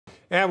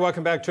And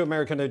welcome back to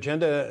American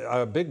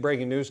Agenda. Big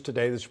breaking news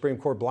today. The Supreme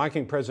Court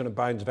blocking President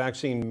Biden's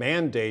vaccine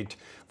mandate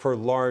for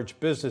large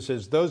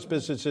businesses, those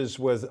businesses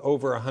with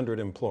over 100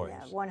 employees.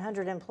 Yeah,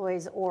 100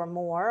 employees or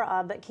more,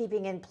 but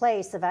keeping in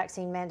place the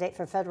vaccine mandate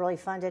for federally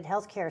funded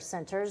healthcare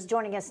centers.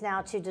 Joining us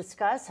now to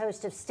discuss,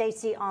 host of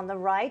Stacey on the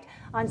Right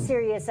on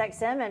Sirius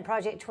XM and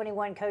Project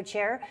 21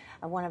 co-chair,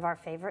 one of our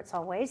favorites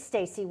always,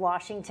 Stacey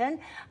Washington.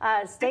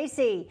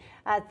 Stacey,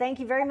 thank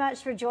you very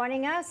much for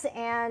joining us,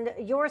 and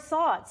your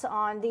thoughts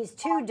on these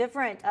two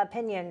different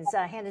opinions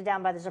handed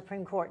down by the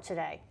Supreme Court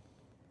today.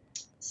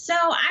 So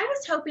I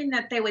was hoping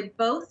that they would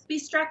both be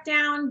struck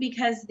down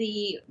because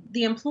the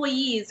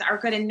employees are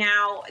going to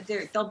now,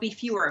 there'll be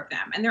fewer of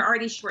them, and they're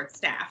already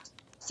short-staffed.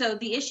 So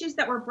the issues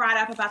that were brought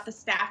up about the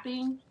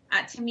staffing,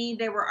 to me,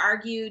 they were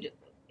argued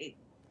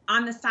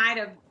on the side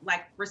of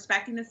like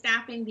respecting the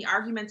staffing. The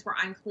arguments were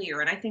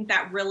unclear, and I think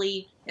that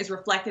really is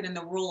reflected in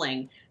the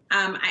ruling.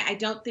 I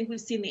don't think we've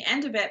seen the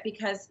end of it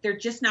because they're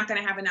just not going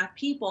to have enough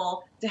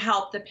people to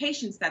help the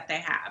patients that they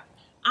have.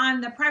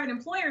 On the private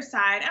employer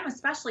side, I'm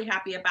especially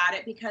happy about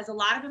it because a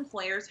lot of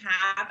employers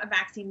have a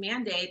vaccine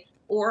mandate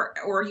or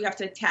you have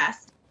to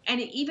test, and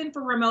even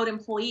for remote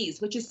employees,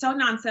 which is so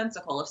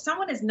nonsensical. If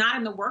someone is not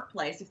in the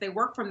workplace, if they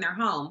work from their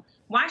home,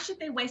 why should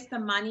they waste the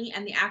money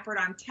and the effort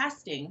on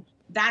testing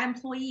that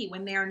employee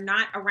when they are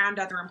not around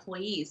other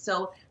employees?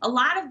 So a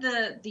lot of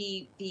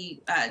the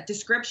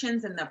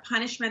descriptions and the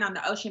punishment on the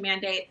OSHA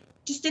mandate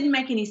just didn't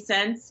make any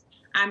sense.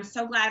 I'm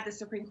so glad the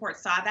Supreme Court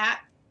saw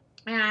that.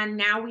 And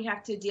now we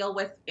have to deal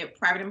with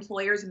private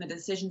employers and the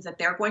decisions that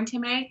they're going to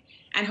make.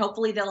 And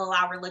hopefully they'll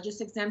allow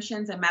religious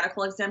exemptions and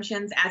medical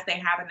exemptions as they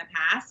have in the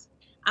past.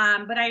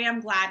 But I am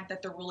glad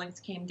that the rulings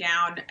came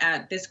down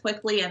this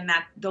quickly and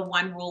that the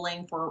one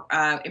ruling for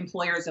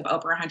employers of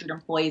over 100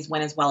 employees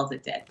went as well as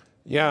it did.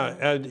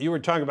 Yeah, you were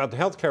talking about the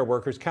healthcare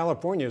workers.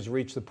 California has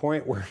reached the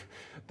point where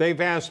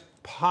they've asked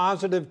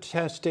positive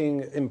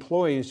testing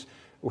employees,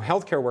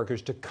 healthcare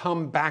workers, to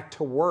come back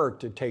to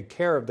work to take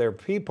care of their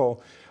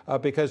people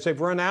because they've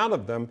run out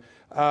of them.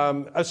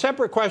 A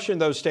separate question,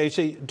 though,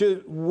 Stacey,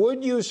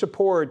 would you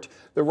support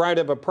the right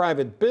of a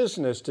private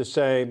business to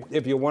say,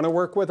 if you want to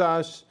work with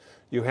us,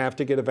 you have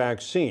to get a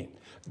vaccine?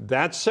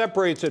 That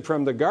separates it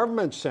from the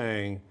government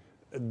saying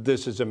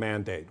this is a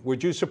mandate.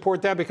 Would you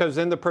support that? Because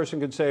then the person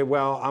could say,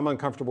 well, I'm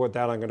uncomfortable with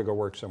that. I'm going to go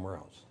work somewhere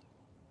else.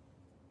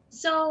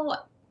 So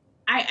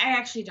I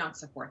actually don't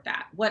support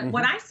that.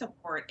 What I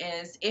support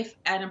is if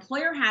an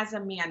employer has a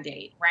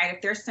mandate, right?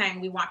 If they're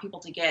saying we want people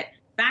to get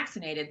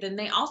vaccinated, then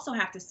they also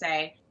have to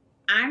say,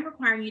 I'm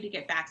requiring you to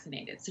get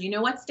vaccinated. So you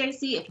know what,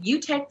 Stacey, if you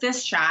take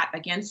this shot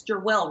against your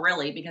will,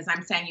 really, because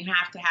I'm saying you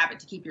have to have it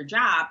to keep your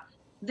job,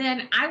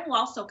 then I will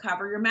also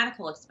cover your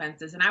medical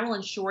expenses, and I will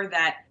ensure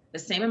that the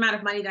same amount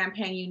of money that I'm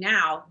paying you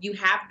now, you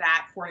have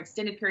that for an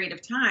extended period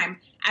of time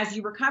as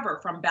you recover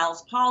from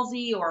Bell's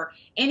palsy or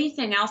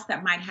anything else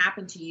that might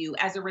happen to you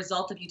as a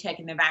result of you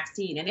taking the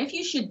vaccine. And if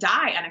you should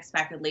die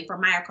unexpectedly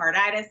from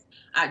myocarditis,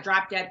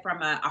 drop dead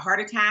from a heart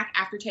attack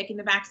after taking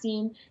the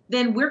vaccine,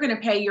 then we're going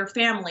to pay your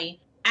family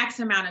X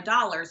amount of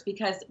dollars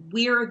because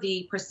we're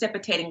the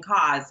precipitating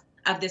cause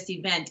of this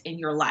event in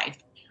your life.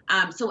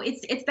 So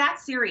it's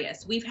that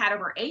serious. We've had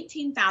over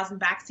 18,000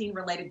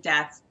 vaccine-related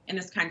deaths in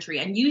this country,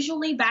 and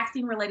usually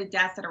vaccine-related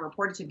deaths that are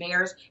reported to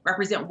VAERS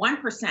represent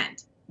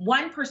 1%.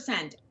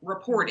 1%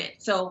 reported.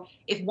 So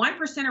if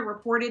 1% are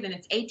reported and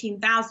it's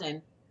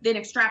 18,000, then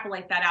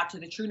extrapolate that out to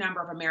the true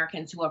number of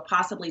Americans who have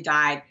possibly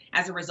died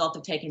as a result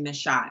of taking this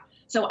shot.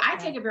 So I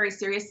take it very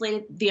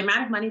seriously. The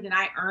amount of money that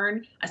I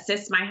earn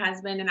assists my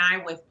husband and I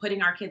with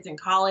putting our kids in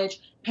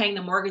college, paying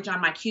the mortgage on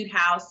my cute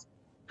house,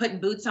 putting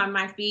boots on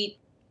my feet,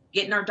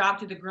 getting our dog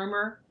to the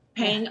groomer,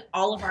 paying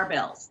all of our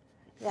bills.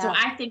 Yeah. So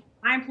I think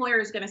my employer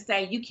is going to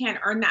say, you can't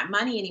earn that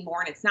money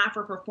anymore, and it's not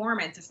for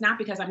performance. It's not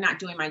because I'm not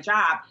doing my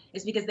job.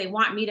 It's because they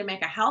want me to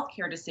make a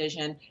healthcare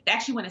decision. They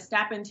actually want to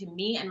step into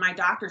me and my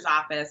doctor's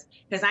office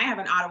because I have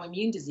an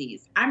autoimmune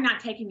disease. I'm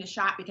not taking the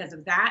shot because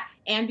of that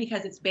and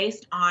because it's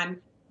based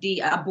on the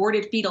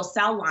aborted fetal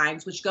cell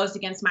lines, which goes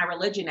against my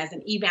religion as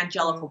an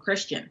evangelical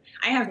Christian.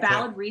 I have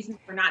valid reasons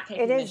for not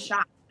taking this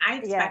shot. I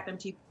expect them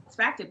to be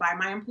respected by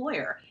my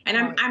employer.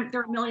 And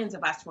there are millions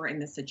of us who are in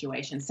this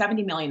situation,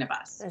 70 million of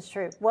us. That's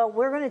true. Well,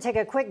 we're going to take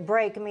a quick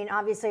break. I mean,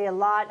 obviously a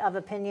lot of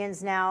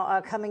opinions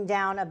now coming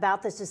down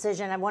about this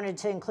decision. I wanted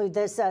to include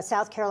this.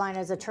 South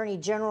Carolina's Attorney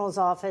General's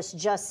office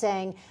just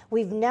saying,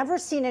 we've never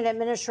seen an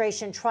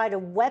administration try to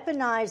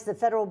weaponize the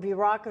federal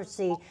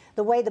bureaucracy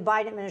the way the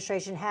Biden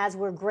administration has.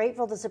 We're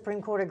grateful the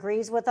Supreme Court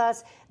agrees with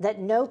us that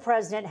no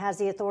president has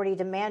the authority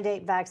to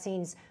mandate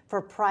vaccines for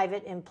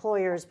private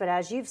employers. But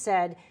as you've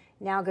said,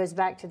 now goes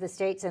back to the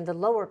states and the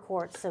lower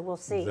courts, so we'll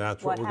see.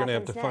 That's what we're going to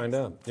have to find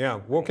out. Yeah,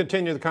 we'll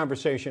continue the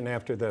conversation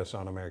after this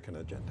on American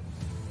Agenda.